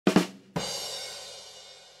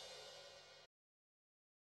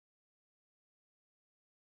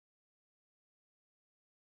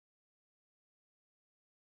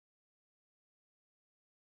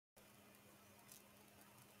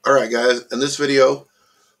Alright guys, in this video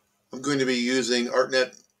I'm going to be using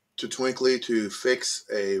Artnet to Twinkly to fix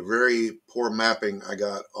a very poor mapping I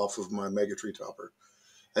got off of my Mega Tree Topper.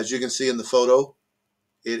 As you can see in the photo,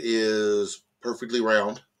 it is perfectly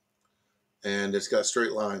round and it's got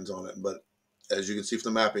straight lines on it, but as you can see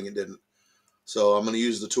from the mapping it didn't. So I'm going to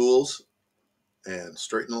use the tools and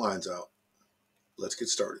straighten the lines out. Let's get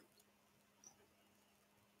started.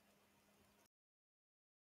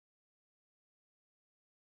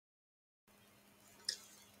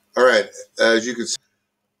 Alright, as you can see,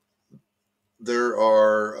 there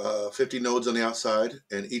are 50 nodes on the outside,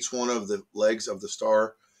 and each one of the legs of the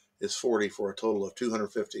star is 40 for a total of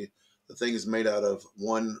 250. The thing is made out of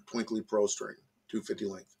one Twinkly Pro string, 250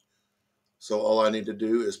 length. So all I need to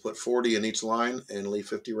do is put 40 in each line and leave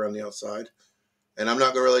 50 around the outside. And I'm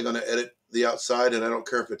not really going to edit the outside, and I don't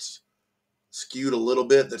care if it's skewed a little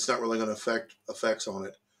bit. That's not really going to affect effects on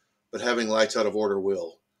it. But having lights out of order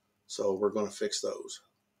will. So we're going to fix those.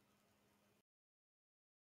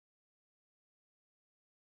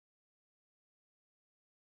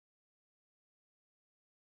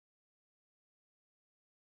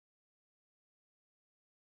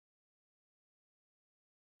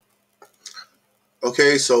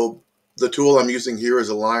 Okay, so the tool I'm using here is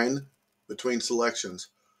a line between selections.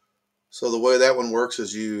 So the way that one works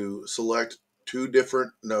is you select two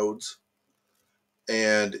different nodes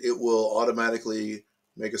and it will automatically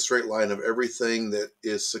make a straight line of everything that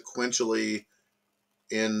is sequentially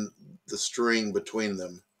in the string between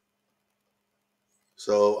them.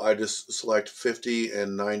 So I just select 50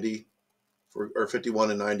 and 90 or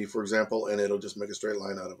 51 and 90, for example, and it'll just make a straight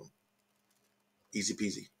line out of them. Easy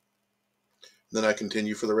peasy. Then I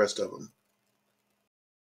continue for the rest of them.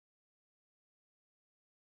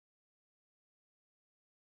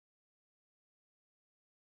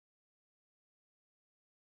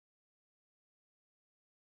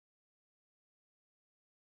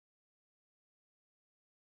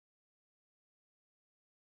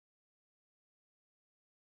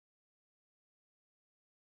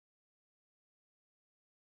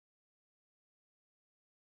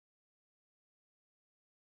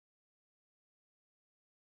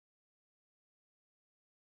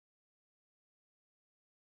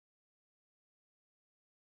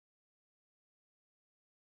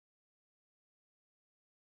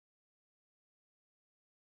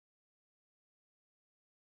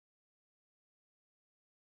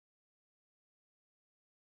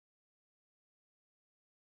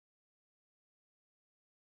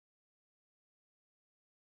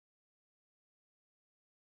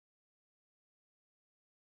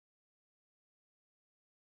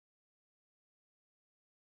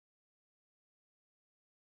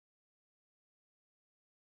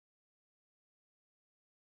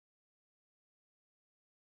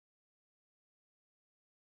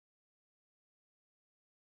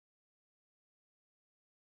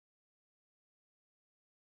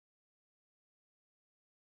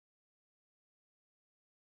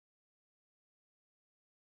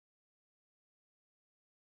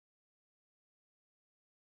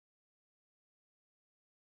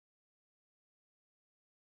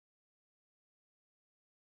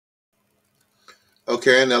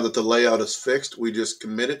 Okay, now that the layout is fixed, we just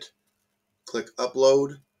commit it, click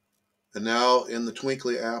upload, and now in the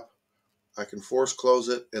Twinkly app, I can force close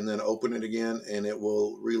it and then open it again, and it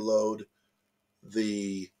will reload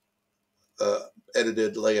the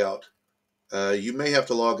edited layout. You may have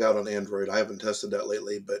to log out on Android. I haven't tested that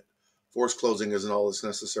lately, but force closing isn't all that's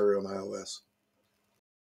necessary on iOS.